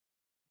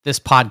This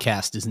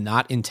podcast is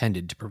not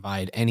intended to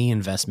provide any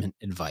investment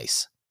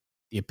advice.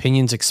 The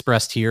opinions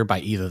expressed here by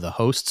either the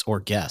hosts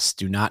or guests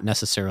do not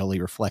necessarily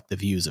reflect the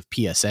views of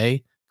PSA,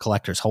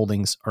 Collectors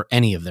Holdings, or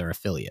any of their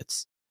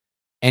affiliates.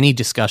 Any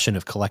discussion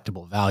of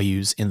collectible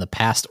values in the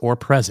past or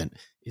present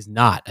is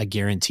not a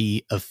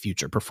guarantee of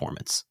future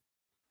performance.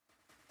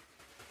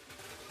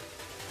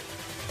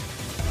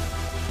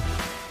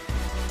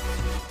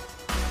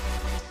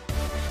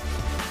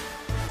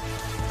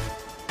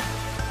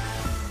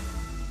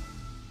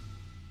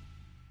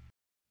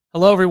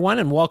 Hello, everyone,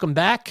 and welcome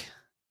back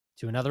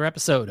to another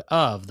episode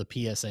of the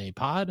PSA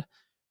Pod.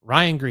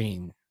 Ryan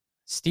Green,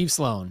 Steve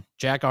Sloan,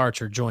 Jack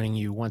Archer joining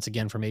you once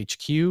again from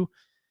HQ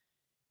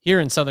here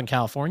in Southern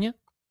California.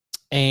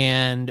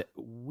 And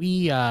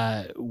we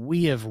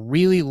have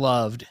really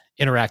loved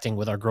interacting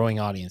with our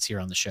growing audience here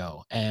on the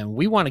show. And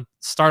we want to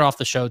start off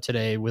the show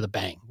today with a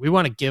bang. We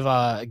want to give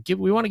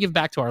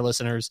back to our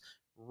listeners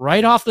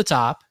right off the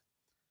top.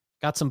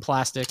 Got some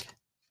plastic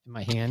in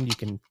my hand. You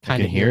can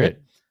kind of hear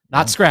it.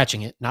 Not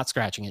scratching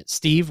it.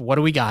 Steve, what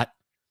do we got?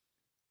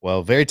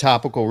 Well, very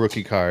topical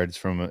rookie cards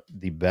from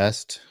the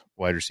best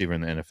wide receiver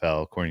in the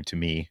NFL, according to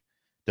me,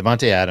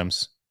 Davante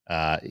Adams.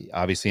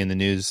 Obviously in the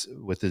news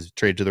with his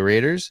trade to the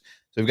Raiders.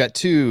 So we've got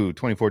two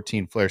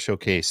 2014 Flair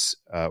Showcase,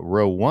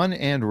 row 1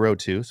 and row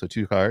 2. So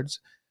 2 cards,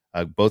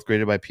 both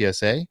graded by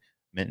PSA,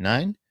 mint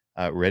 9,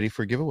 ready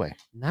for giveaway.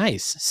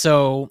 Nice.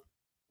 So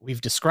we've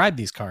described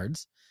these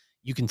cards.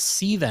 You can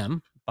see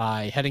them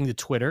by heading to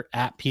Twitter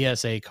at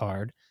PSA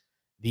Card.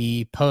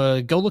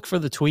 Go look for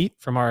the tweet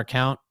from our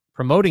account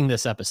promoting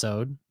this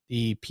episode.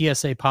 The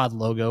PSA Pod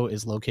logo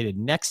is located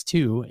next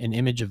to an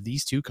image of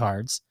these 2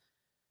 cards,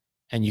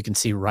 and you can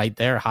see right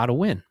there how to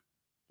win.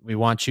 We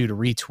want you to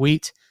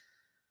retweet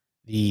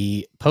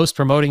the post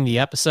promoting the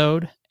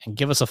episode and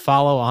give us a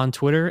follow on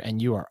Twitter, and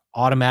you are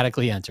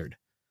automatically entered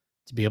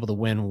to be able to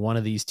win one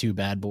of these 2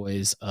 bad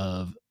boys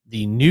of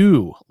the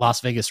new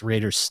Las Vegas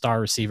Raiders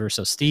star receiver.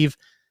 So, Steve,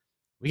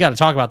 we got to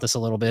talk about this a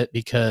little bit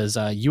because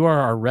you are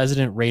our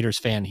resident Raiders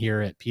fan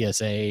here at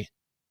PSA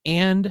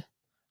and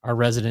our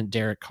resident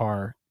Derek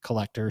Carr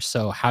collector.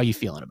 So how you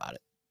feeling about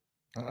it?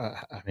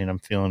 I'm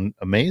feeling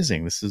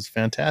amazing. This is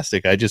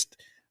fantastic. I'm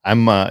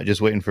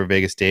just waiting for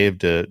Vegas Dave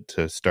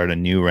to start a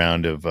new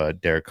round of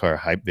Derek Carr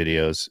hype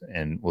videos,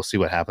 and we'll see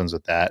what happens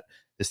with that.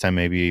 This time,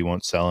 maybe he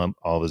won't sell him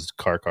all of his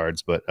Carr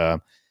cards, but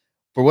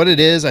for what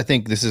it is, I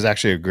think this is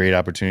actually a great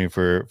opportunity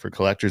for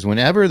collectors.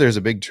 Whenever there's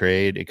a big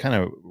trade, it kind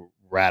of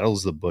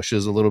rattles the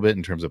bushes a little bit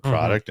in terms of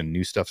product, and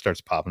new stuff starts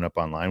popping up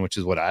online, which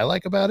is what I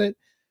like about it.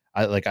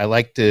 I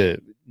like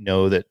to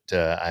know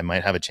that I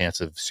might have a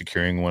chance of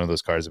securing one of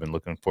those cards I've been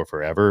looking for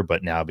forever,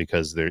 but now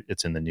because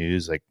it's in the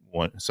news, like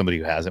somebody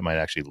who has it might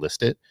actually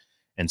list it.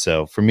 And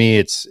so for me,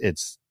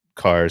 it's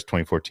Carr's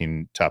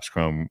 2014 Topps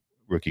Chrome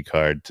rookie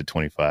card to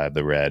 25,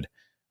 the red.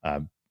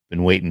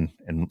 Been waiting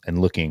and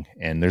looking,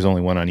 and there's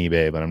only one on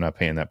eBay, but I'm not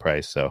paying that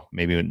price. So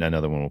maybe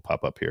another one will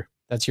pop up here.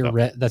 That's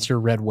your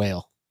red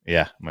whale.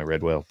 Yeah, my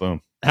red whale.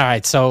 Boom. All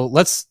right, so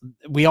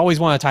we always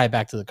want to tie it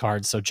back to the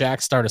cards. So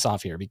Jack, start us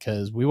off here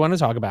because we want to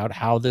talk about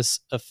how this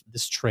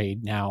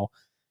trade now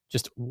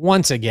just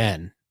once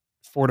again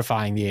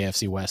fortifying the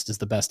AFC West is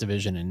the best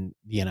division in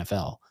the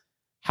NFL.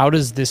 How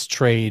does this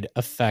trade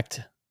affect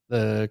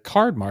the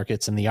card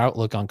markets and the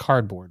outlook on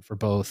cardboard for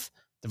both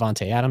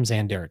Davante Adams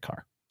and Derek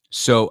Carr?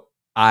 So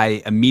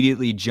I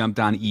immediately jumped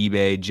on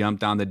eBay,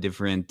 jumped on the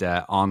different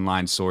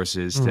online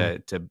sources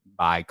to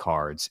buy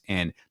cards.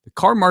 And the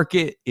card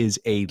market is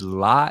a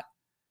lot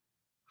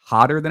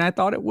hotter than I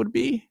thought it would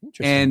be.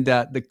 And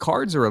the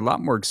cards are a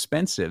lot more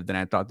expensive than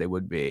I thought they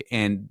would be.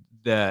 And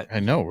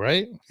I know,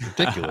 right?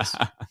 Ridiculous.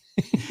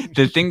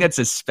 The thing that's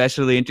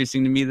especially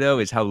interesting to me, though,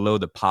 is how low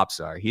the pops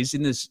are. He's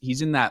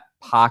in that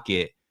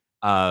pocket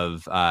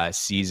of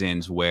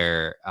seasons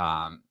where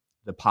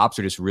the pops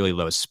are just really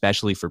low,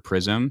 especially for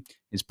Prism.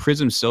 His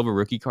Prism Silver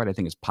rookie card, I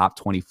think, is pop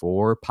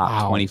 24,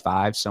 pop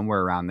 25,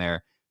 somewhere around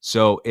there.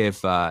 So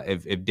if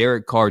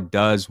Derek Carr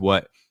does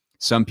what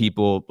some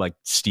people like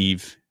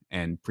Steve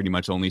and pretty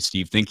much only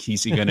Steve think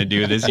he's going to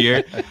do this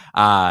year,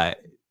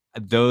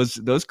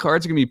 those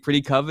cards are going to be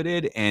pretty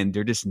coveted, and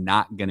they're just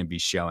not going to be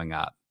showing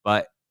up.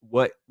 But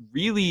what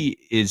really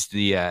is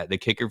the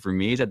kicker for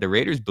me is that the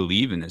Raiders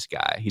believe in this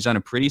guy. He's on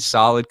a pretty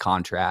solid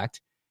contract,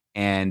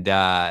 and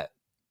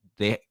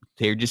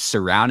they're just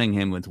surrounding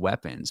him with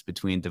weapons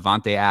between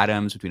Davante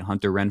Adams, between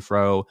Hunter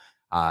Renfrow,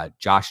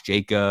 Josh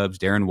Jacobs,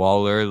 Darren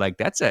Waller. Like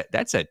that's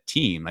a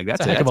team. Like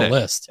that's a heck of a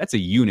list. That's a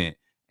unit.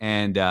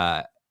 And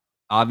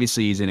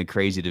obviously he's in a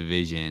crazy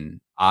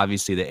division.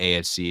 Obviously the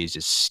AFC is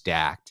just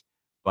stacked.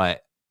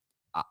 But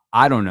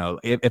I don't know.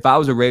 If I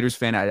was a Raiders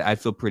fan, I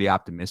feel pretty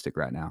optimistic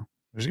right now.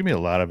 There's going to be a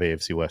lot of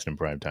AFC West in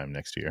prime time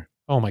next year.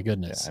 Oh, my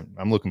goodness. Yeah,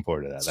 I'm looking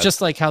forward to that. It's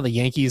just like how the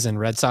Yankees and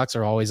Red Sox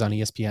are always on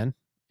ESPN.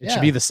 It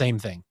should be the same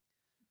thing.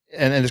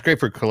 And it's great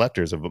for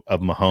collectors of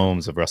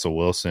Mahomes, of Russell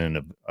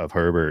Wilson, of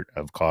Herbert,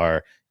 of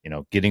Carr.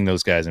 Getting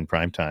those guys in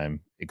prime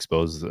time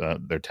expose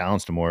their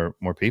talents to more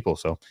people.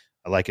 So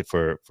I like it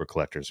for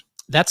collectors.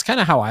 That's kind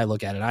of how I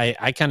look at it.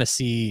 I kind of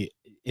see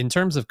in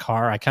terms of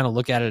car, I kind of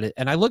look at it,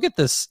 and I look at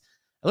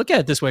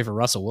it this way for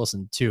Russell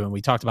Wilson too. And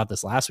we talked about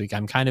this last week.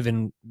 I'm kind of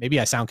in, maybe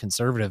I sound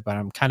conservative, but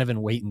I'm kind of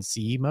in wait and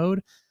see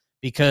mode,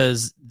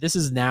 because this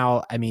is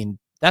now, I mean,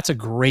 that's a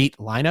great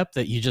lineup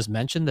that you just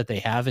mentioned that they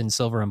have in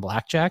silver and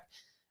blackjack,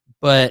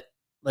 but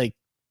like,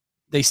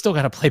 they still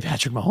got to play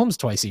Patrick Mahomes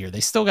twice a year.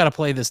 They still got to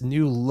play this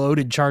new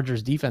loaded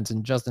Chargers defense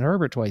and Justin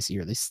Herbert twice a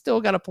year. They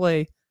still got to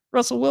play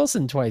Russell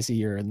Wilson twice a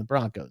year in the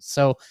Broncos.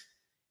 So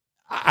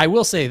I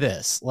will say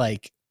this,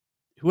 like,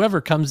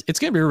 whoever comes, it's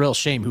going to be a real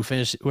shame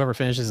whoever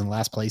finishes in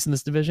last place in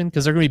this division,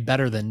 because they're going to be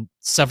better than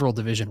several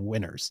division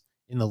winners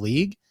in the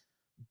league.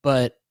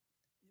 But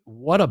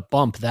what a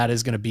bump that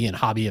is going to be in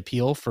hobby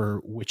appeal for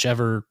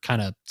whichever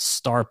kind of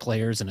star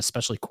players, and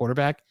especially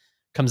quarterback,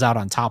 comes out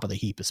on top of the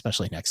heap,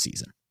 especially next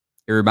season.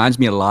 It reminds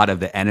me a lot of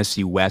the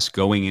NFC West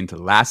going into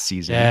last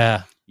season.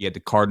 Yeah. You had the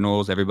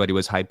Cardinals. Everybody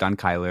was hyped on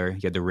Kyler. You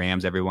had the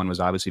Rams. Everyone was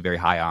obviously very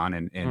high on,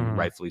 and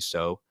rightfully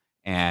so.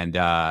 And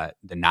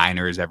the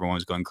Niners, everyone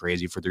was going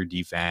crazy for their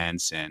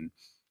defense and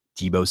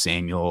Deebo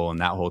Samuel and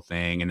that whole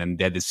thing. And then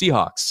they had the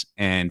Seahawks.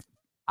 And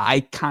I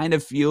kind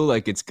of feel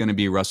like it's going to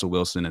be Russell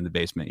Wilson in the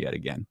basement yet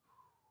again.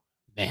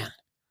 Man.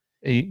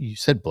 You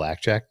said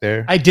blackjack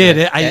there. I did.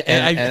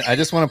 And I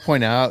just want to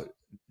point out,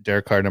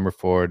 Derek Carr, number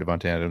 4,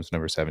 Devontae Adams,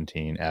 number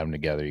 17. Add them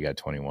together, you got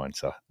 21.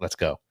 So let's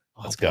go.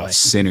 Let's go.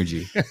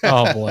 Synergy.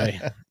 Oh, boy.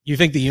 You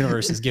think the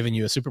universe is giving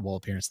you a Super Bowl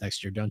appearance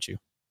next year, don't you?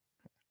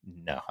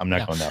 No, I'm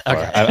not going that far.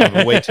 Okay. I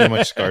have way too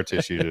much scar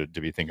tissue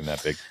to be thinking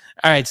that big.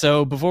 All right.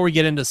 So before we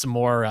get into some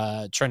more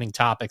trending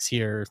topics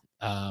here,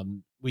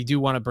 we do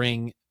want to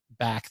bring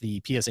back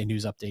the PSA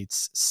News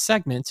Updates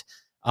segment.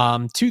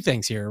 2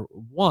 things here.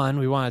 One,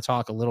 we want to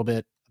talk a little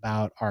bit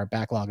about our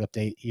backlog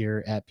update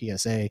here at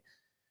PSA.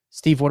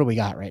 Steve, what do we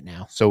got right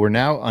now? So we're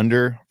now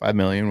under 5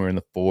 million. We're in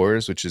the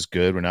 4s, which is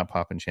good. We're not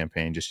popping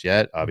champagne just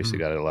yet. Obviously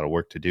got a lot of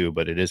work to do,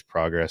 but it is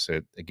progress.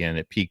 It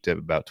peaked at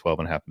about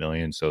 12.5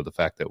 million. So the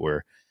fact that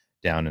we're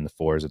down in the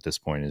 4s at this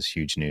point is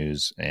huge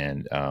news.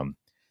 And,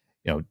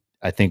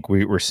 I think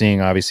we're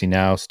seeing obviously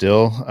now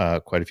still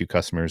quite a few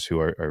customers who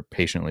are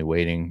patiently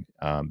waiting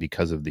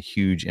because of the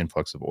huge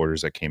influx of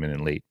orders that came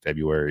in late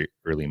February,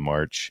 early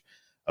March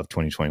of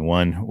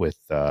 2021 with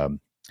the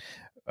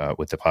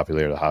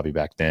popularity of the hobby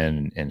back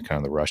then and kind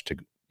of the rush to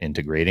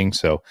integrating.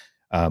 So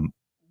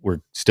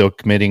we're still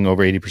committing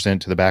over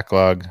 80% to the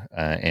backlog,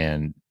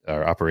 and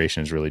our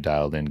operation is really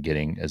dialed in,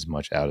 getting as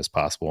much out as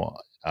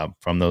possible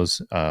from those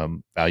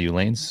value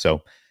lanes.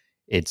 So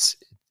it's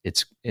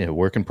a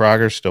work in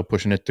progress, still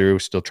pushing it through,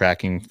 still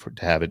tracking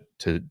to have it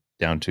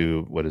down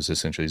to what is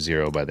essentially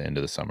 0 by the end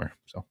of the summer.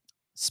 So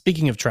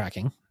speaking of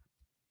tracking,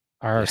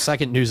 our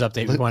second news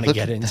update we want to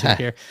get into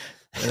here.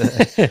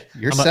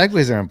 Your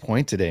segues are on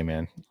point today,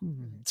 man.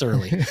 It's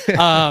early.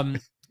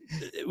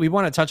 We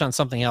want to touch on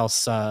something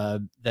else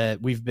that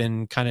we've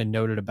been kind of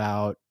noted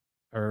about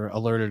or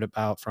alerted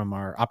about from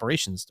our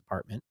operations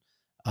department.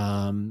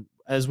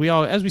 As we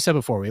said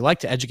before, we like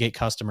to educate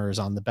customers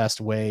on the best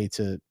way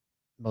to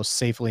most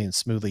safely and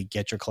smoothly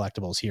get your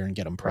collectibles here and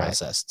get them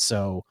processed. Right.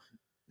 So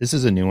this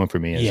is a new one for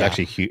me. It's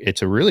actually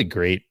it's a really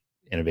great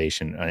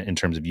innovation in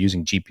terms of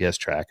using GPS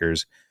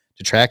trackers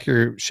to track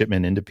your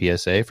shipment into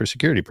PSA for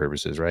security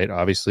purposes, right?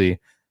 Obviously,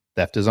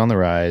 theft is on the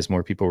rise.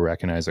 More people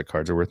recognize that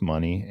cards are worth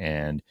money,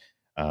 and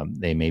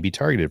they may be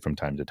targeted from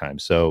time to time.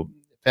 So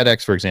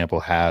FedEx, for example,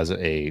 has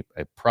a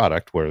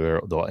product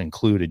where they'll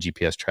include a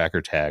GPS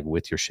tracker tag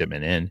with your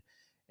shipment in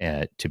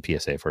to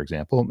PSA, for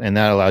example, and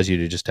that allows you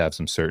to just have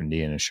some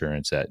certainty and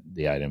assurance that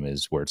the item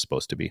is where it's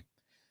supposed to be.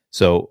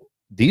 So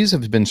these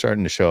have been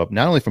starting to show up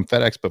not only from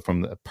FedEx, but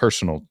from the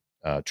personal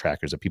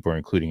trackers that people are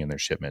including in their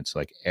shipments,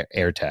 like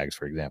air tags,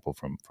 for example,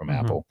 from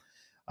Apple.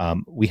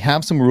 We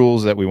have some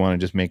rules that we want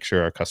to just make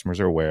sure our customers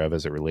are aware of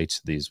as it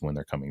relates to these when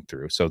they're coming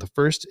through. So the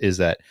first is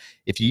that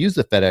if you use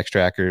the FedEx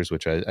trackers,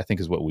 which I think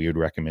is what we would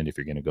recommend if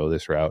you're going to go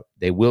this route,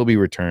 they will be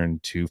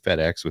returned to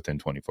FedEx within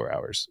 24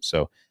 hours.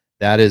 So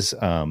that is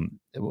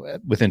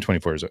within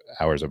 24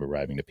 hours of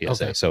arriving to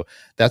PSA. Okay. So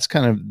that's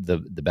kind of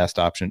the best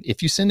option.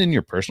 If you send in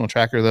your personal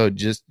tracker, though,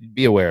 just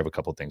be aware of a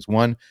couple of things.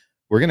 One,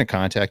 we're going to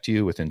contact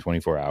you within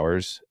 24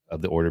 hours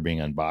of the order being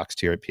unboxed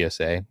here at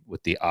PSA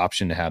with the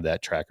option to have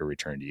that tracker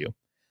returned to you.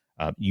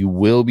 You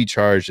will be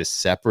charged a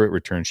separate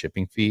return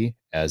shipping fee,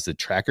 as the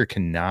tracker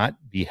cannot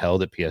be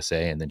held at PSA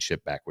and then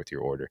shipped back with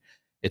your order.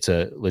 It's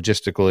a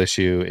logistical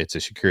issue. It's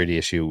a security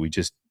issue. We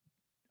just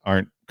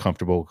aren't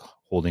comfortable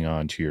holding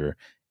on to your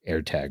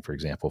AirTag, for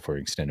example, for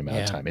an extended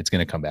amount of time. It's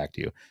going to come back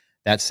to you.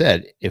 That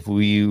said, if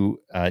you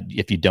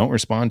don't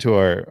respond to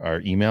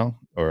our email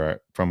or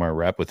from our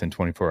rep within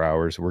 24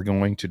 hours, we're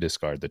going to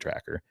discard the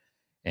tracker.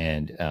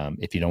 And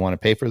if you don't want to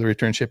pay for the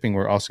return shipping,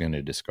 we're also going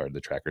to discard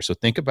the tracker. So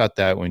think about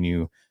that when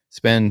you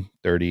spend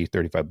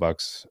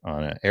 $30-$35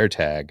 on an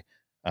AirTag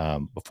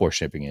before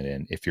shipping it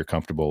in, if you're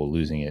comfortable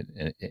losing it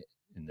in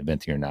the event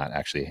that you're not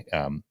actually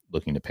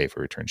looking to pay for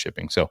return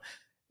shipping. So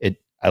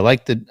I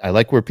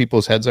like where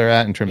people's heads are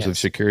at in terms of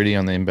security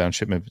on the inbound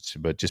shipments,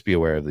 but just be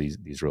aware of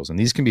these rules. And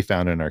these can be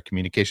found on our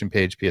communication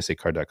page,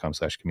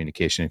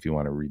 psacard.com/communication, if you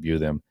want to review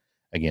them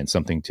again,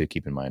 something to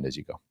keep in mind as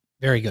you go.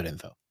 Very good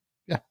info.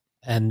 Yeah.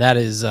 And that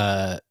is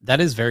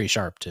very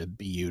sharp to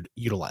be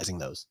utilizing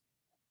those.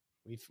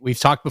 We've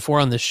talked before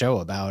on this show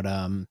about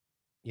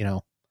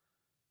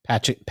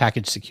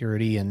package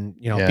security, and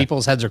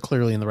people's heads are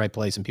clearly in the right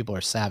place and people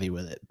are savvy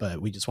with it,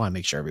 but we just want to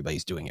make sure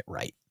everybody's doing it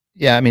right.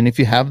 Yeah, I mean, if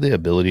you have the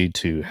ability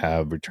to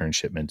have return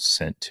shipments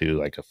sent to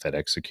like a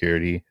FedEx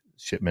security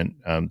shipment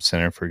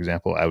center, for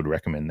example, I would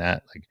recommend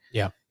that. Like,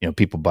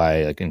 people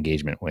buy like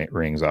engagement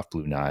rings off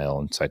Blue Nile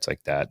and sites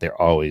like that.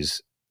 They're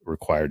always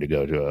required to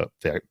go to a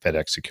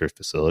FedEx secure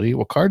facility.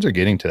 Well, cards are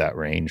getting to that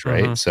range,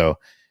 right? Mm-hmm. So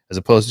as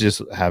opposed to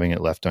just having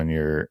it left on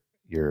your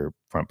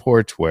front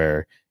porch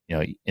where,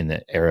 in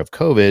the era of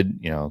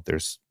COVID,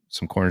 there's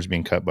some corners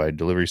being cut by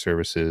delivery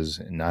services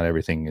and not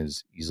everything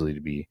is easily to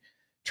be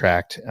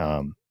tracked.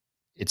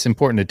 It's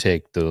important to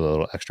take the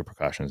little extra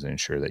precautions and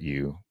ensure that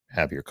you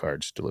have your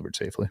cards delivered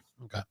safely.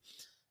 Okay.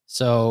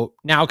 So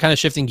now kind of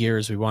shifting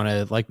gears, we want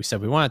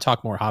to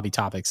talk more hobby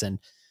topics. And,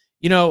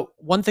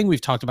 one thing we've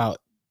talked about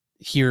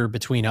here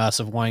between us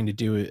of wanting to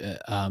do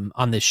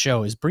on this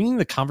show is bringing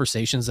the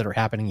conversations that are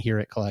happening here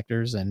at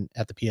Collectors and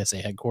at the PSA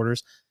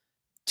headquarters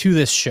to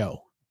this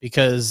show,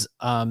 because,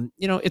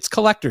 it's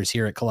collectors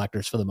here at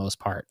Collectors for the most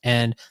part.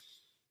 And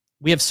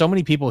we have so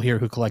many people here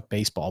who collect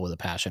baseball with a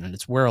passion, and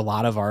it's where a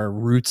lot of our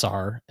roots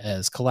are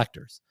as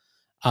collectors.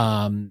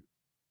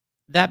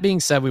 That being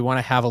said, we want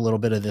to have a little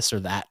bit of this or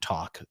that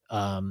talk,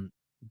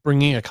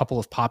 bringing a couple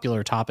of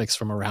popular topics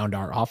from around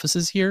our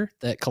offices here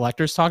that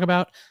collectors talk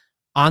about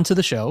onto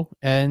the show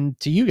and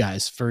to you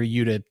guys for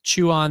you to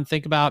chew on,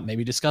 think about,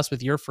 maybe discuss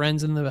with your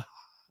friends in the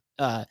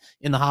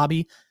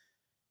hobby.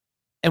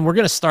 And we're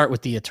going to start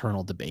with the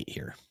eternal debate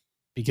here,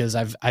 because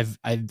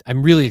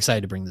I'm really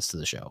excited to bring this to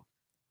the show.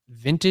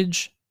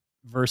 Vintage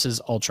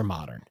versus ultra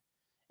modern.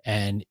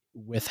 And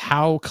with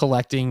how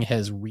collecting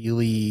has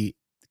really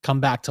come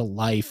back to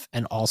life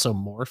and also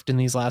morphed in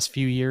these last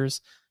few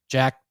years,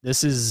 Jack,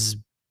 is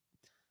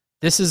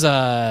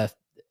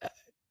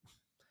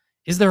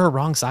there a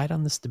wrong side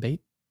on this debate?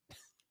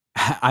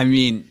 I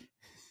mean,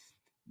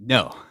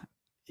 no.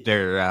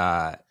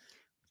 The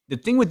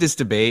thing with this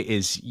debate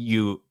is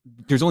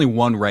there's only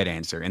one right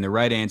answer, and the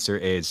right answer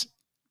is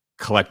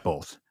collect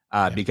both.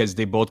 Because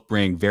they both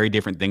bring very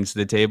different things to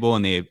the table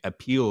and they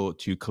appeal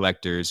to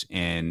collectors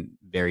in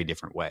very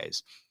different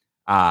ways.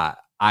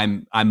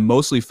 I'm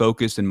mostly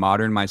focused in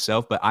modern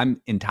myself, but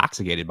I'm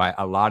intoxicated by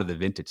a lot of the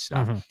vintage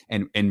stuff.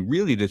 Mm-hmm. And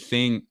really the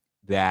thing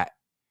that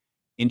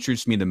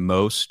interests me the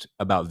most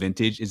about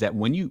vintage is that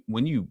when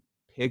you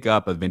pick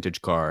up a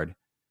vintage card,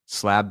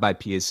 slabbed by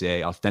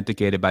PSA,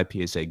 authenticated by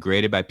PSA,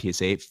 graded by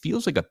PSA, it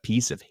feels like a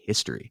piece of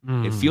history.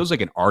 It feels like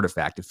an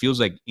artifact. It feels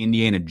like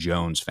Indiana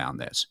Jones found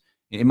this.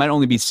 It might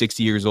only be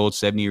 60 years old,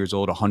 70 years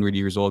old, 100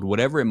 years old,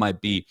 whatever it might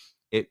be.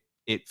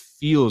 It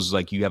feels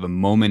like you have a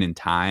moment in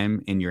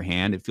time in your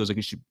hand. It feels like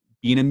it should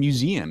be in a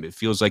museum. It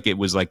feels like it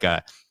was like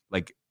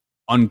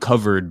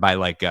uncovered by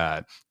like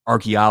a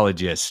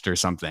archaeologist or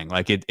something.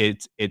 Like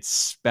it's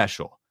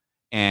special.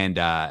 And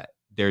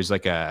there's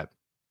a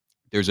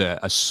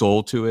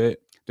soul to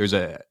it. There's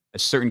a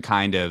certain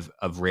kind of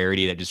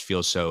rarity that just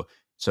feels so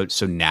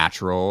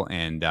natural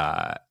and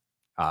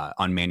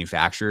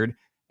unmanufactured.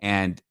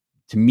 And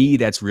to me,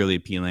 that's really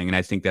appealing. And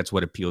I think that's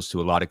what appeals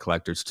to a lot of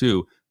collectors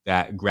too,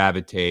 that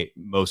gravitate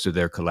most of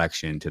their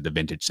collection to the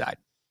vintage side.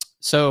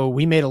 So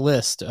we made a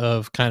list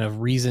of kind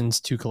of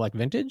reasons to collect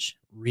vintage,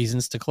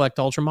 reasons to collect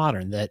ultra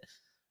modern that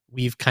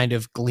we've kind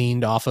of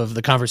gleaned off of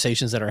the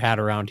conversations that are had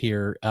around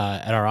here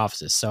at our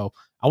offices. So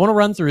I want to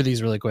run through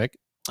these really quick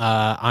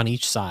on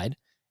each side.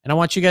 And I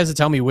want you guys to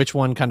tell me which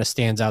one kind of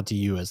stands out to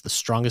you as the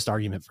strongest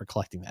argument for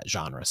collecting that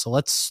genre. So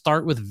let's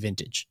start with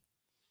vintage.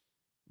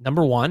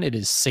 Number one, it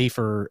is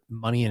safer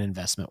money and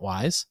investment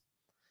wise.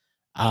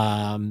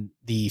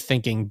 The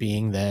thinking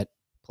being that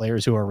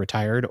players who are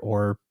retired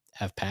or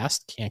have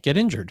passed can't get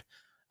injured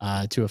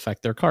to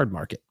affect their card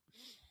market.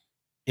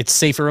 It's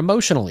safer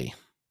emotionally.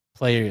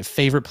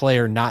 Favorite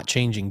player not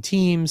changing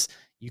teams.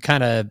 You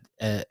kind of,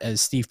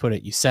 as Steve put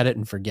it, you set it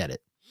and forget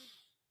it.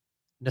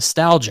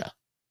 Nostalgia.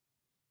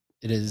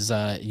 It is,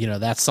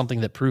 that's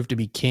something that proved to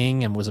be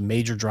king and was a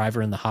major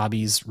driver in the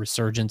hobby's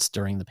resurgence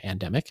during the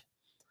pandemic.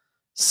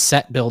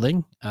 Set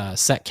building,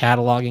 set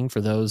cataloging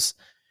for those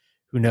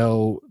who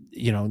know,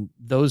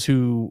 those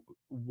who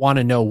want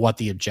to know what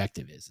the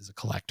objective is as a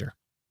collector.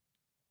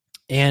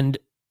 And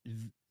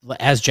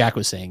as Jack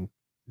was saying,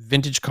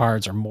 vintage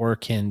cards are more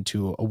akin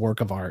to a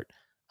work of art,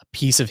 a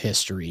piece of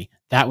history.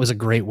 That was a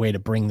great way to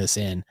bring this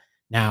in.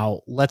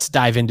 Now let's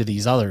dive into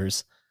these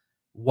others.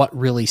 What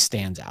really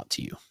stands out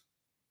to you?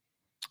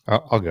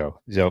 I'll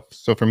go.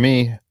 So for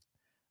me,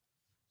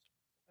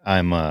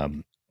 I'm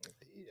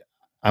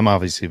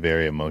obviously a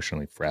very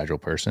emotionally fragile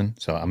person,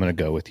 so I'm going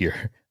to go with your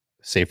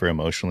safer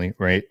emotionally,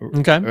 right?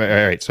 Okay. All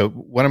right. So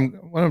what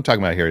I'm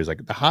talking about here is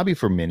like the hobby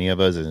for many of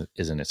us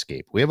is an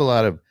escape. We have a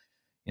lot of,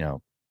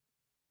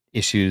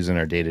 issues in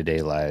our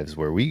day-to-day lives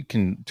where we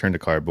can turn to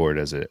cardboard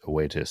as a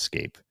way to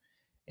escape.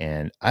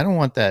 And I don't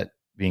want that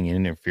being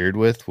interfered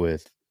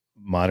with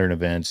modern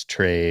events,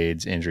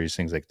 trades, injuries,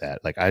 things like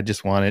that. Like I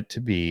just want it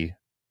to be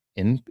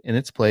in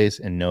its place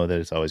and know that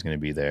it's always going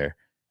to be there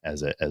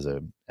as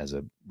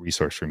a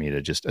resource for me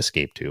to just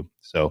escape to.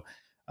 So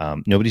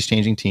nobody's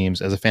changing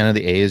teams. As a fan of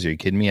the A's, are you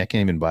kidding me? I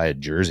can't even buy a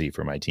jersey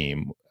for my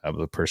team,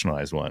 a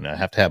personalized one. I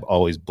have to have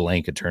always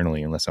blank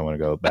eternally unless I want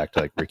to go back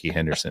to like Ricky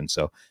Henderson.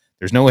 So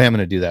there's no way I'm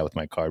going to do that with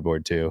my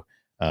cardboard too.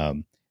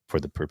 For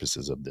the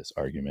purposes of this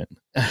argument.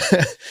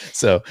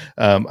 So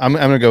I'm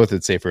going to go with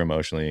it safer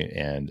emotionally.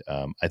 And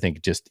I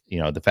think just,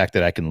 the fact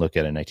that I can look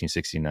at a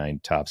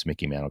 1969 Topps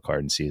Mickey Mantle card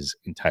and see his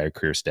entire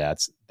career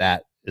stats,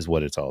 that is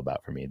what it's all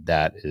about for me.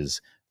 That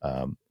is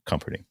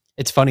comforting.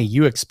 It's funny.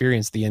 You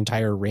experienced the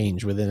entire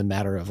range within a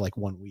matter of like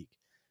 1 week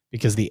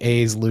because the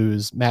A's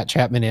lose Matt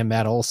Chapman and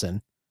Matt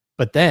Olson,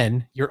 but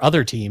then your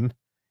other team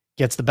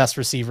gets the best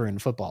receiver in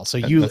football. So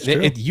you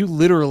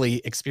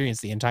literally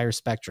experienced the entire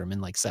spectrum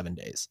in like 7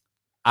 days.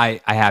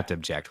 I have to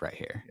object right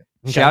here.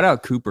 Okay. Shout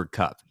out Cooper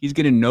Kupp. He's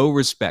getting no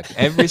respect.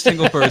 Every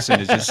single person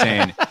is just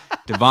saying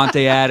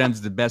Devontae Adams,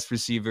 the best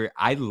receiver.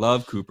 I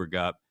love Cooper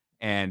Kupp,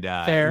 and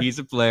he's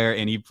a player,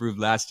 and he proved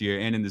last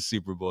year and in the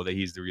Super Bowl that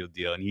he's the real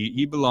deal, and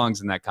he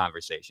belongs in that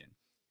conversation.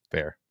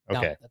 Fair.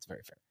 Okay. No, that's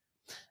very fair.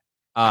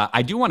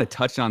 I do want to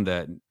touch on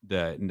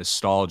the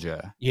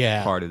nostalgia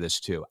part of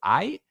this too.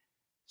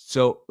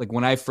 So like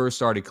when I first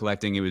started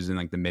collecting, it was in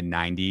like the mid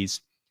 90s.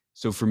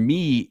 So for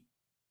me,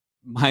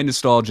 my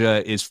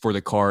nostalgia is for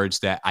the cards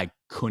that I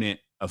couldn't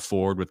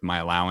afford with my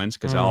allowance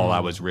because all I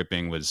was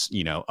ripping was,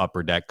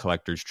 Upper Deck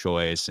Collector's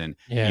Choice and,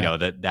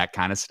 that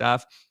kind of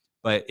stuff.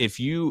 But if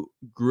you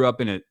grew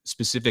up in a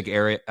specific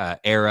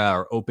era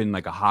or opened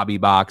like a hobby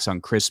box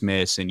on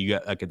Christmas and you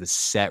got like the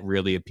set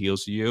really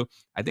appeals to you,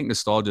 I think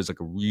nostalgia is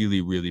like a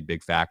really, really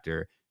big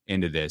factor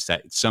into this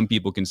that some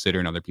people consider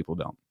and other people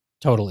don't.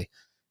 Totally.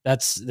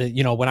 That's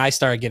when I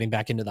started getting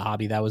back into the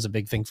hobby, that was a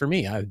big thing for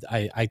me.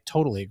 I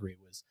totally agree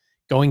with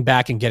going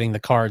back and getting the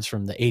cards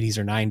from the 80s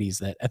or 90s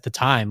that at the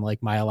time,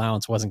 like my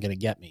allowance wasn't going to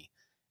get me.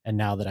 And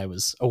now that I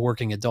was a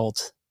working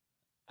adult,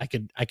 I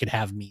could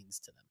have means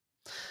to them.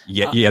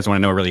 Yeah. You guys want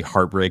to know a really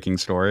heartbreaking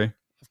story?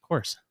 Of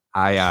course.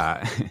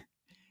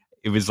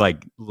 It was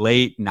like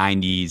late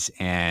 90s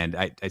and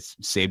I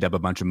saved up a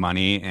bunch of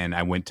money and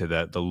I went to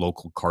the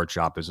local card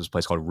shop. There's this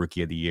place called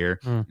Rookie of the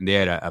Year. And they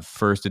had a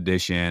first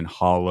edition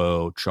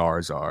holo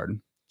Charizard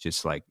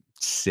just like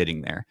sitting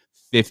there.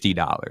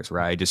 $50,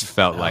 right? I just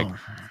felt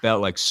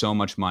like so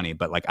much money,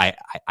 but like I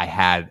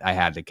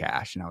had the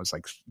cash and I was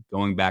like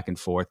going back and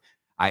forth.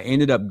 I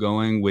ended up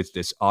going with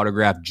this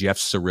autographed Jeff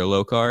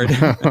Cirillo card.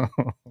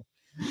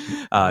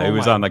 It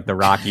was on like the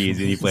Rockies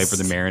and he played for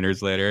the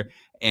Mariners later.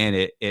 And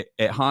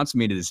it haunts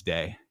me to this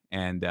day.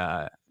 And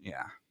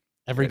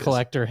every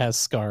collector has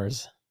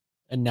scars.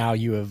 And now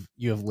you have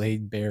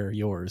laid bare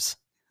yours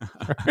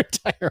for our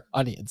entire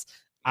audience.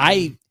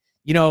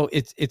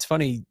 It's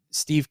funny,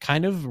 Steve,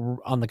 kind of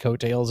on the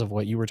coattails of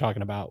what you were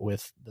talking about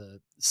with the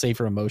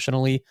safer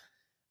emotionally.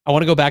 I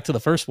want to go back to the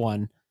first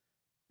one.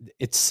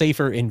 It's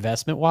safer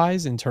investment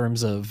wise in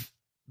terms of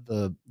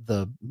the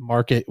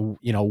market,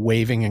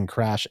 waving and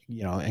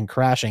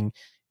crashing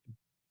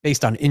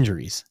based on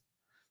injuries.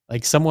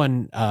 Like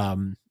someone,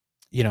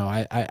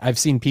 I've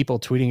seen people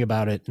tweeting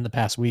about it in the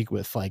past week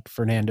with like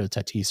Fernando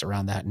Tatis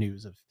around that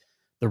news of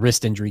the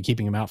wrist injury,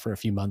 keeping him out for a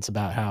few months,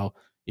 about how,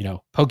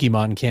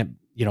 Pokemon can't,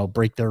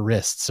 break their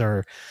wrists,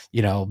 or,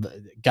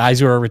 guys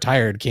who are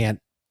retired can't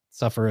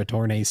suffer a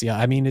torn ACL.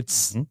 I mean,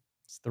 it's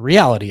the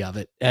reality of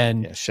it.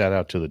 And shout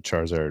out to the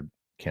Charizard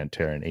can't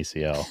tear an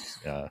ACL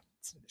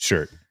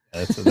shirt.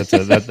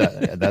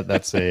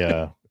 That's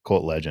a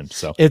cult legend.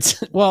 So it's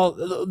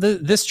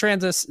this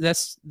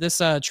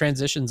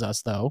transitions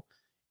us though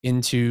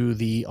into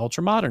the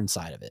ultra modern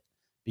side of it,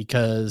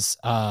 because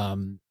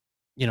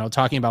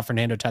talking about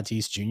Fernando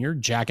Tatis Jr.,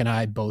 Jack and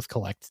I both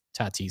collect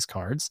Tatis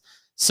cards.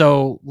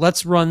 So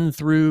let's run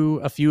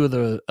through a few of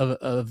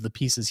the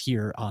pieces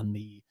here on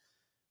the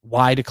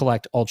why to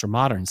collect ultra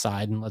modern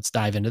side, and let's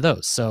dive into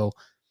those. So,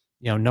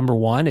 number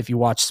one, if you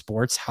watch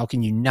sports, how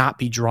can you not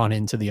be drawn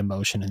into the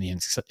emotion and the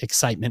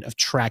excitement of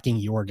tracking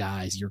your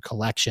guys, your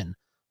collection,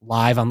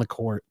 live on the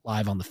court,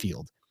 live on the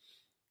field?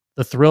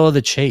 The thrill of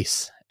the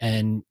chase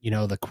and,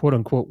 the quote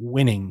unquote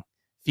winning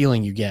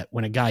feeling you get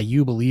when a guy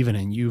you believe in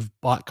and you've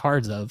bought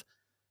cards of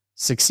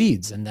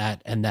succeeds, and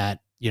that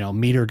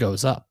meter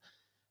goes up.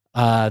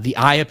 The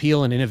eye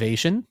appeal and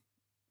innovation,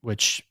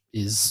 which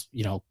is,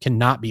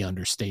 cannot be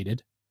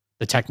understated.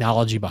 The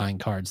technology behind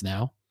cards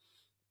now.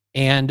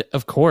 And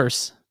of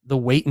course, the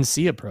wait and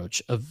see approach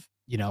of,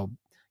 you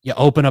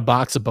open a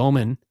box of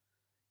Bowman,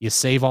 you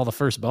save all the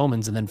first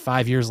Bowmans, and then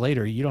 5 years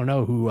later, you don't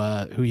know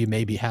who you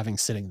may be having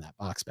sitting in that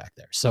box back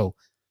there. So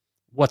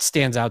what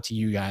stands out to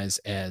you guys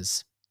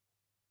as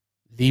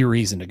the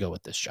reason to go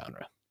with this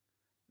genre?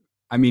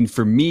 I mean,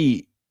 for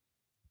me,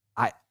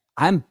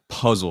 I'm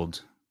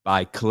puzzled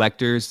by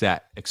collectors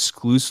that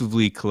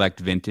exclusively collect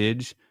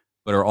vintage,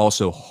 but are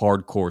also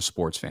hardcore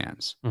sports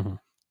fans. Mm-hmm.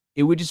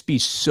 It would just be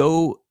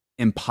so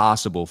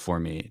impossible for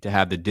me to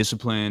have the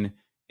discipline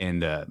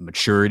and the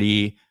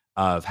maturity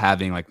of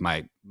having like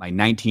my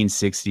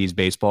 1960s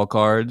baseball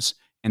cards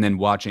and then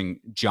watching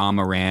John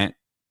Morant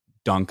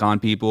dunk on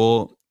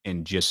people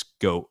and just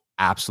go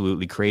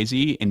absolutely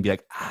crazy and be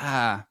like,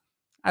 I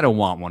don't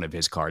want one of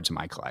his cards in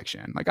my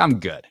collection. Like, I'm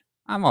good.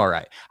 I'm all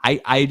right.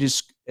 I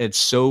just, it's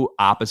so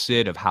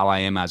opposite of how I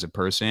am as a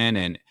person.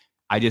 And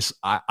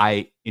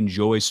I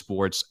enjoy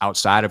sports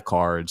outside of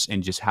cards,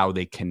 and just how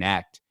they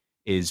connect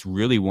is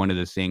really one of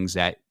the things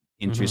that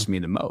interests me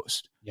the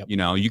most. Yep. You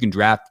know, you can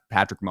draft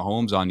Patrick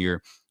Mahomes on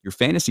your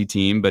fantasy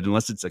team, but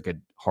unless it's like a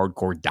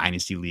hardcore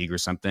dynasty league or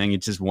something,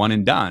 it's just one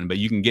and done. But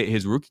you can get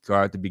his rookie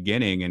card at the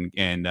beginning,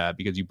 and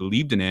because you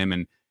believed in him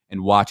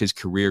and watch his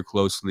career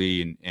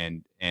closely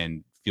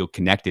and feel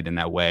connected in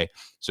that way.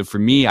 So for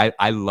me,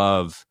 I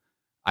love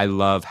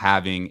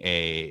having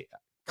a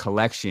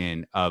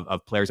collection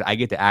of players that I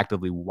get to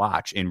actively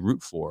watch and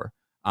root for,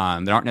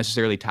 that aren't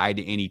necessarily tied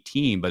to any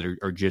team, but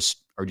are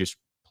just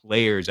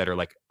players that are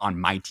like on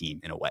my team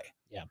in a way.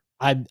 Yeah.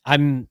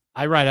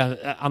 I ride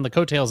on the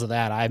coattails of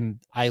that.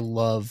 I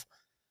love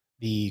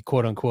the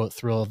quote unquote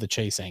thrill of the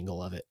chase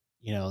angle of it.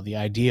 You know, the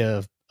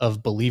idea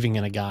of believing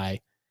in a guy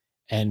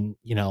and,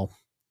 you know,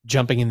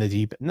 jumping in the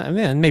deep,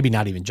 maybe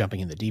not even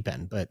jumping in the deep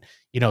end, but,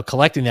 you know,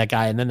 collecting that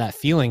guy. And then that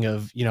feeling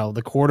of, you know,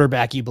 the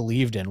quarterback you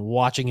believed in,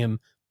 watching him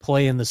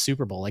play in the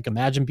Super Bowl. Like,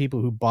 imagine people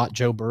who bought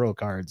Joe Burrow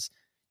cards,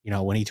 you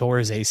know, when he tore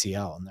his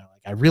ACL, and they're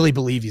like, I really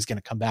believe he's going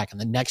to come back.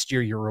 And the next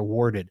year you're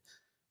rewarded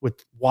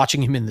with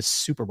watching him in the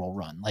Super Bowl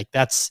run. Like,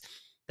 that's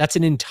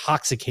an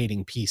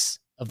intoxicating piece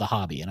of the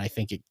hobby. And I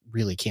think it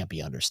really can't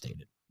be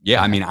understated.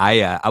 Yeah, I mean,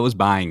 I was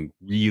buying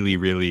really,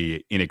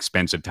 really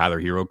inexpensive Tyler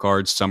Hero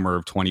cards summer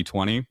of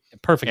 2020.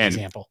 Perfect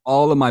example.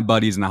 All of my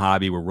buddies in the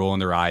hobby were rolling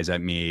their eyes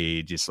at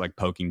me, just like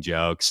poking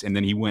jokes. And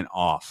then he went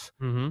off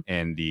in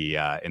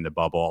the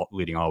bubble,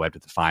 leading all the way up to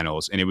the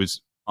finals. And it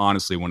was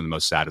honestly one of the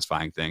most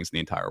satisfying things in the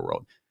entire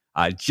world.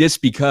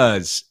 Just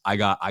because I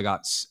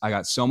got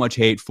so much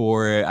hate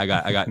for it.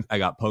 I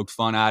got poked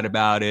fun at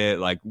about it.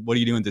 Like, what are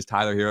you doing with this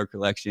Tyler Hero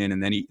collection?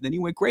 And then he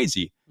went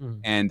crazy.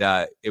 And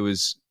it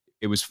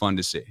was fun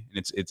to see.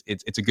 And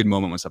it's a good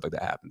moment when stuff like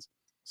that happens.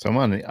 So I'm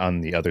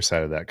on the other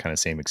side of that kind of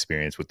same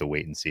experience with the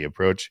wait and see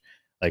approach.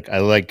 Like, I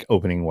like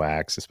opening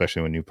wax,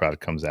 especially when new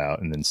product comes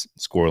out, and then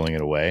squirreling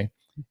it away.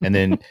 And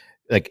then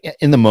like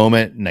in the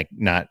moment, like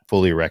not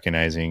fully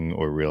recognizing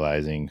or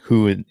realizing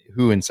who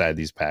inside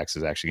these packs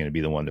is actually going to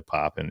be the one to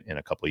pop in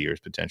a couple of years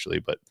potentially.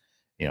 But,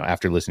 you know,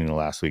 after listening to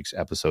last week's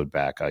episode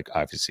back, I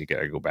obviously got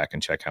to go back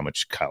and check how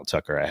much Kyle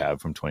Tucker I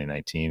have from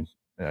 2019.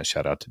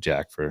 Shout out to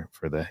Jack for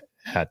the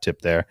hat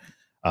tip there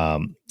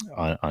on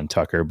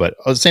Tucker. But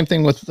the same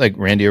thing with like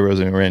Randy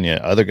Arozarena,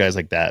 other guys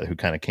like that who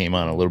kind of came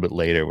on a little bit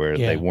later, where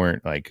they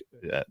weren't like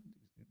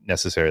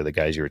necessarily the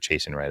guys you were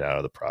chasing right out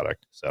of the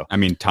product. So I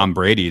mean, Tom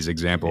Brady's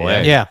example.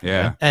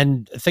 Yeah.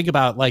 And think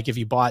about, like, if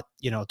you bought,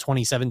 you know,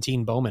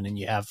 2017 Bowman and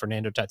you have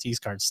Fernando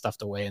Tatis cards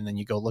stuffed away, and then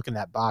you go look in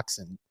that box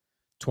in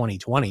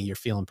 2020, you're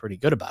feeling pretty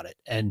good about it.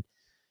 And,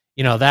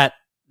 you know, that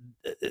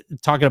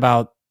talking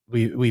about,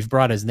 we've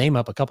brought his name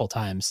up a couple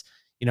times,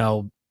 you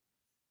know,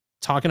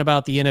 talking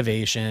about the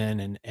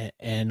innovation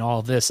and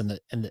all this and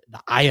the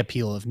eye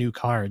appeal of new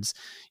cards.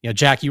 You know,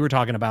 Jack, you were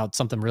talking about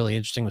something really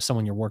interesting with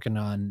someone you're working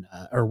on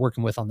or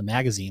working with on the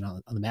magazine,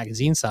 on the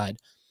magazine side,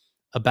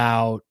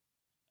 about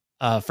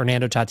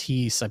Fernando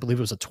Tatis. I believe it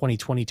was a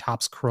 2020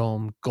 Topps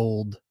Chrome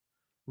Gold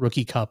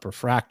Rookie Cup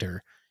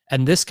refractor.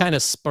 And this kind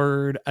of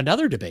spurred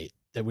another debate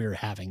that we were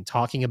having,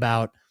 talking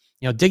about,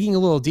 you know, digging a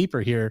little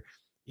deeper here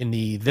in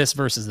the this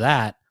versus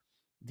that,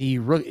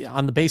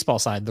 on the baseball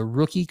side, the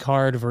rookie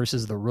card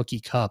versus the rookie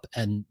cup.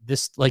 And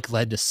this like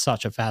led to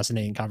such a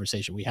fascinating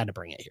conversation. We had to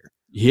bring it here.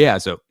 Yeah.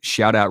 So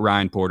shout out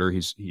Ryan Porter.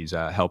 He's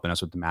helping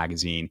us with the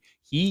magazine.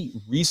 He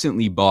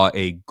recently bought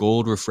a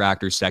gold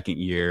refractor second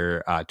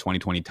year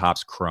 2020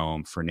 Topps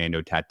Chrome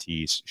Fernando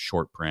Tatis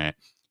short print.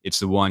 It's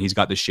the one, he's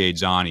got the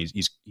shades on.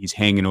 He's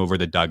hanging over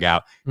the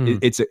dugout.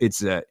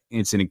 It's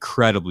an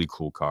incredibly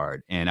cool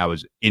card. And I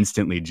was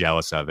instantly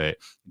jealous of it.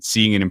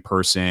 Seeing it in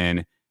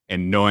person,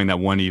 and knowing that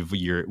one of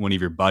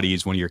your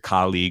buddies, one of your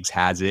colleagues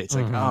has it, it's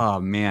like, oh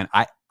man,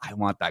 I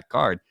want that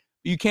card.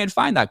 But you can't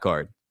find that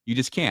card. You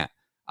just can't.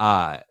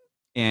 And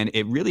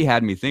it really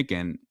had me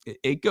thinking.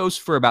 It goes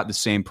for about the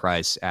same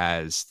price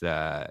as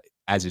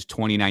his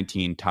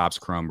 2019 Topps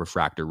Chrome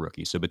refractor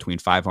rookie, so between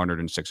 $500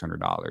 and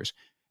 $600.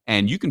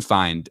 And you can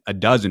find a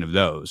dozen of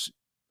those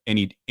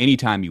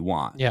anytime you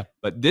want. Yeah.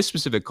 But this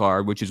specific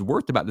card, which is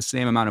worth about the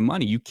same amount of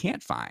money, you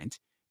can't find.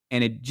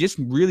 And it just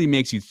really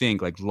makes you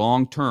think, like,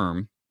 long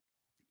term,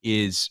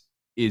 is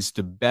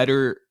the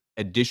better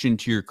addition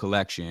to your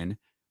collection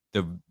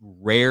the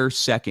rare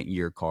second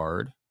year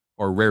card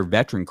or rare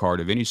veteran card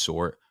of any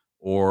sort,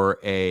 or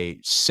a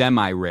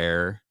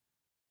semi-rare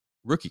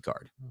rookie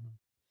card?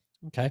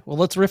 Okay, well,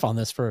 let's riff on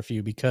this for a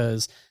few,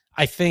 because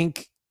I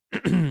think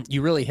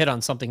you really hit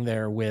on something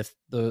there with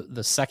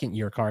the second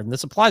year card, and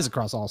this applies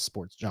across all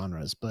sports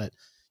genres. But,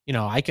 you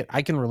know, I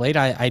can relate.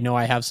 I know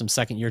I have some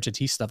second year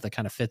Tatis stuff that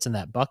kind of fits in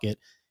that bucket.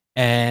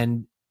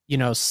 And, you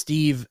know,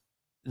 Steve,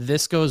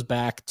 this goes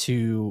back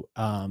to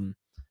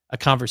a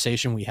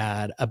conversation we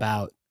had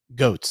about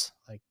GOATs,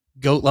 like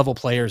GOAT level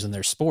players in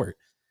their sport.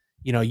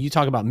 You know, you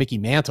talk about Mickey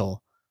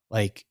Mantle,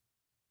 like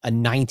a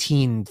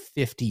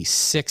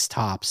 1956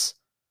 tops,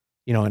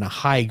 you know, in a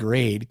high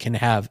grade can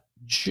have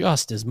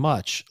just as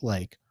much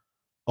like,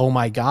 oh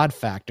my God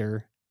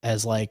factor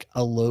as like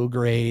a low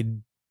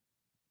grade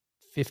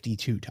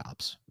 52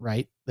 tops,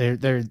 right?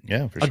 They're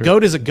Yeah, for a sure.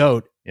 GOAT is a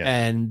GOAT. Yeah.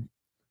 And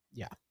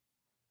yeah.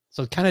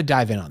 So kind of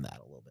dive in on that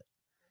a little bit.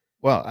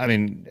 Well, I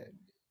mean,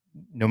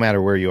 no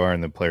matter where you are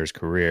in the player's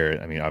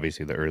career, I mean,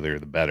 obviously the earlier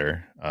the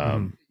better.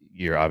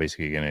 You're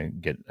obviously going to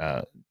get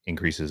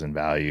increases in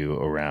value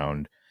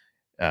around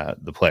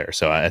the player.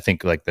 So I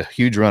think like the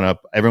huge run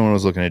up, everyone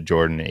was looking at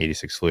Jordan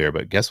 86 Fleer,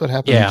 but guess what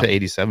happened to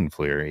 87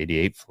 Fleer,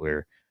 88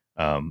 Fleer?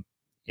 You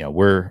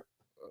know,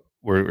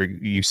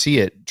 you see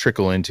it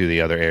trickle into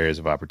the other areas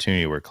of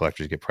opportunity where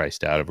collectors get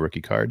priced out of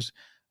rookie cards.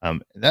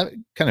 That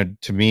kind of,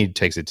 to me,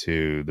 takes it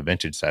to the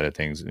vintage side of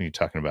things. When you're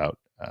talking about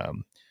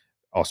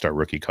all-star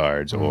rookie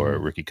cards or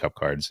rookie cup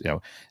cards, you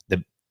know,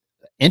 the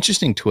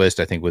interesting twist,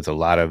 I think, with a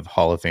lot of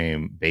Hall of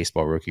Fame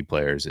baseball rookie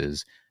players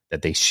is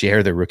that they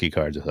share their rookie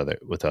cards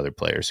with other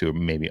players who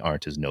maybe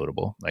aren't as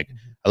notable. Like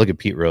I look at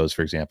Pete Rose,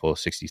 for example,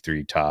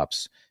 63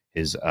 tops,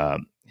 his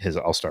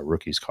all-star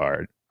rookies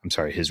card. I'm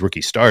sorry, his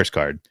rookie stars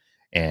card.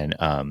 And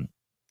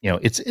you know,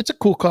 it's a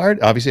cool card,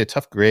 obviously a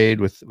tough grade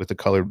with the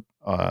color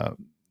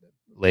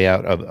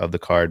layout of the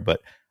card,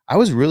 but I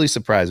was really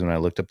surprised when I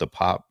looked up the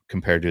pop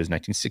compared to his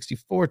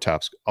 1964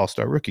 tops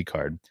all-star rookie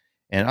card.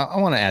 And I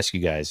want to ask you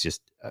guys,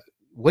 just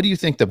what do you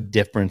think the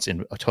difference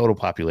in a total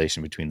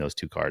population between those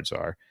two cards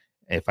are?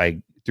 If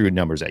I threw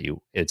numbers at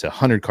you, it's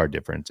 100 card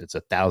difference, it's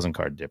 1,000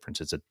 card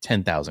difference, it's a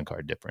 10,000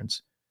 card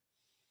difference.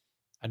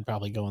 I'd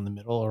probably go in the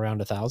middle around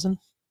 1,000.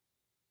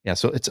 Yeah,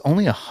 so it's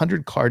only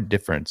 100 card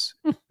difference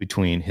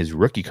between his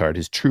rookie card,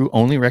 his true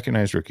only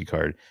recognized rookie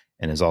card,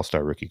 and his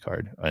all-star rookie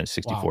card,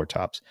 64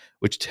 tops,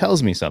 which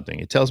tells me something.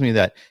 It tells me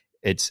that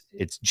it's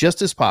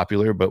just as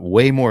popular, but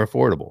way more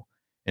affordable.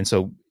 And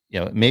so, you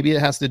know, maybe it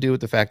has to do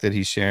with the fact that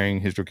he's sharing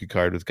his rookie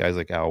card with guys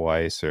like Al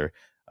Weiss or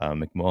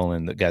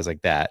McMullen, the guys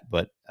like that.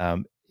 But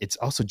it's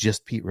also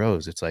just Pete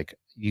Rose. It's like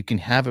you can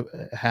have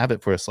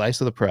it for a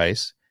slice of the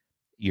price.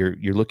 You're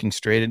looking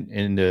straight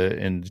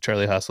into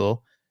Charlie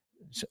Hustle,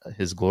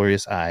 his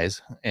glorious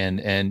eyes,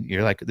 and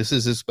you're like, this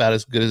is about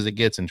as good as it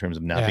gets in terms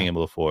of not being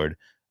able to afford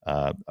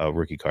a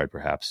rookie card,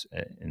 perhaps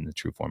in the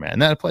true format.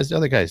 And that applies to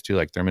other guys too,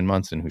 like Thurman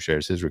Munson, who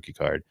shares his rookie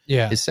card.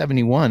 His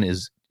 71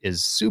 is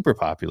super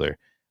popular.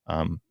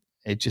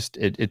 It's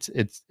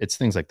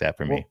things like that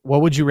for me.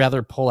 What would you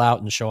rather pull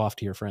out and show off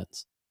to your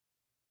friends?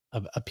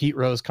 A Pete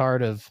Rose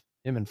card of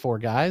him and four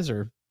guys,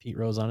 or Pete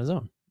Rose on his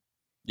own?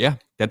 Yeah,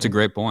 that's a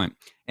great point.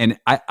 And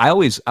I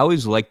always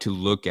like to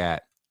look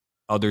at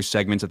other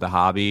segments of the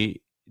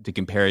hobby to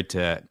compare it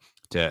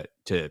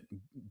to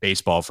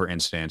baseball, for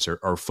instance,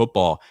 or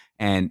football.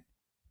 And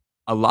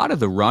a lot of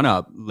the run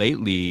up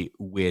lately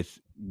with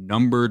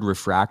numbered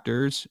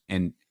refractors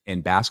and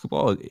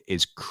basketball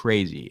is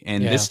crazy.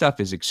 And this stuff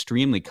is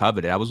extremely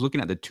coveted. I was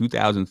looking at the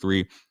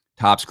 2003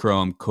 Topps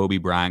Chrome Kobe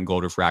Bryant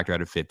Gold Refractor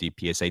out of 50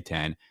 PSA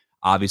 10.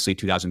 Obviously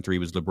 2003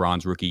 was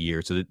LeBron's rookie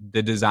year, so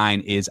the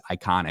design is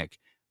iconic.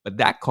 But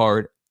that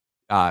card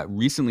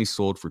recently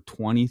sold for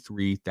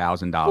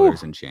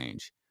 $23,000 and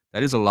change.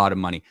 That is a lot of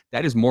money.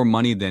 That is more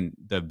money than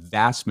the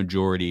vast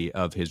majority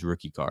of his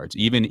rookie cards,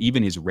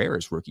 even his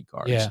rarest rookie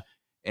cards. Yeah.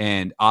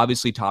 And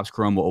obviously Topps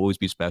Chrome will always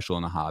be special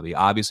in the hobby.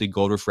 Obviously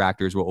gold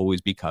refractors will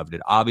always be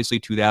coveted. Obviously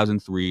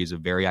 2003 is a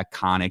very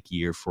iconic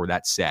year for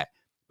that set.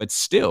 But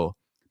still,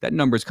 that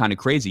number is kind of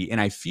crazy.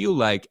 And I feel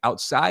like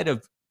outside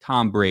of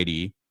Tom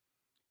Brady,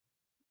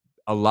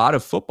 a lot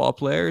of football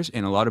players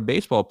and a lot of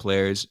baseball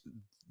players,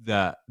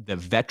 the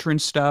veteran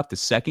stuff, the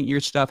second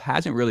year stuff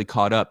hasn't really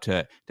caught up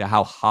to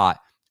how hot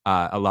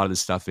a lot of this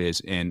stuff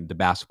is in the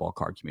basketball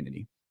card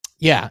community.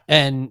 Yeah.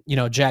 And, you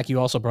know, Jack, you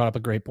also brought up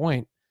a great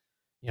point.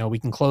 You know, we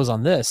can close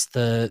on this.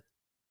 The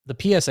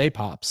PSA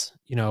pops,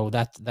 you know,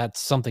 that's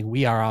something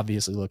we are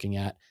obviously looking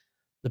at.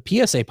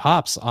 The PSA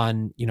pops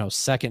on, you know,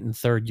 second and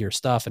third year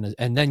stuff.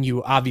 And then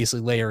you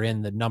obviously layer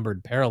in the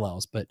numbered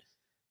parallels, but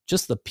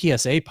just the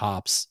PSA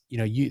pops, you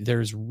know,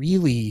 there's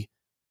really,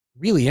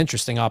 really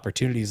interesting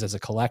opportunities as a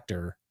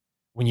collector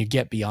when you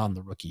get beyond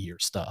the rookie year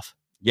stuff.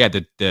 Yeah.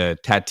 The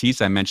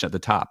Tatis I mentioned at the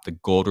top, the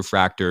gold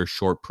refractor,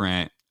 short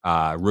print,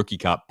 rookie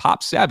cup,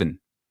 pop 7.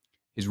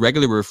 His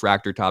regular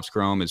refractor Topps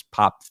Chrome is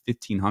pop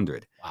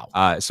 1,500.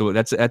 Wow. So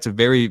that's a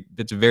very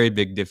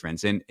big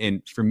difference.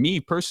 And for me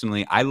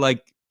personally, I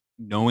like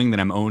knowing that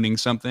I'm owning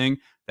something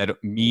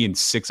that me and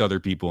 6 other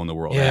people in the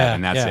world have,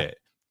 and that's it.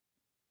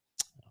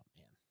 Oh,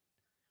 man.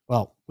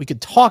 Well, we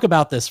could talk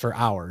about this for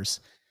hours.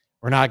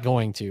 We're not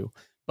going to,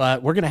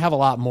 but we're going to have a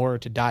lot more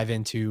to dive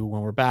into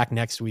when we're back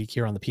next week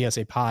here on the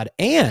PSA Pod.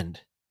 And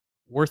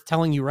worth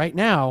telling you right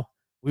now,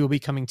 we will be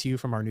coming to you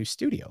from our new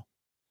studio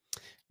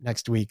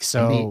next week.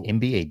 So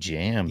NBA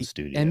Jam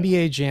Studio.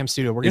 NBA Jam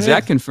Studio. Is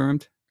that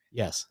confirmed?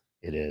 Yes,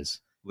 it is.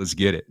 Let's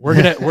get it. We're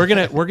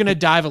gonna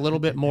dive a little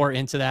bit more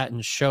into that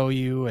and show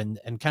you and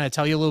kind of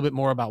tell you a little bit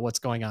more about what's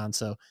going on.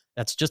 So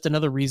that's just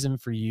another reason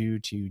for you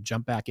to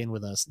jump back in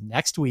with us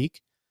next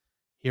week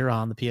here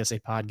on the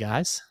PSA Pod,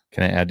 guys.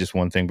 Can I add just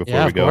one thing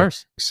before we go?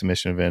 Course.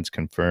 Submission events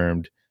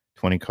confirmed,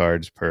 20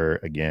 cards per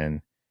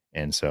again.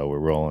 And so we're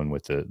rolling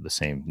with the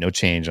same, no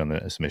change on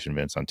the submission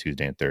events on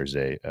Tuesday and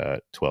Thursday,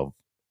 12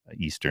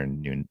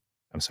 Eastern noon.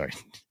 I'm sorry,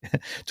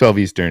 12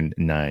 Eastern,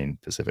 9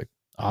 Pacific.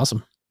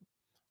 Awesome.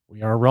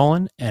 We are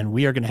rolling, and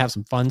we are going to have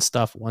some fun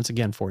stuff once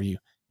again for you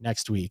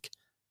next week.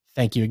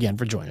 Thank you again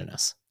for joining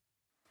us.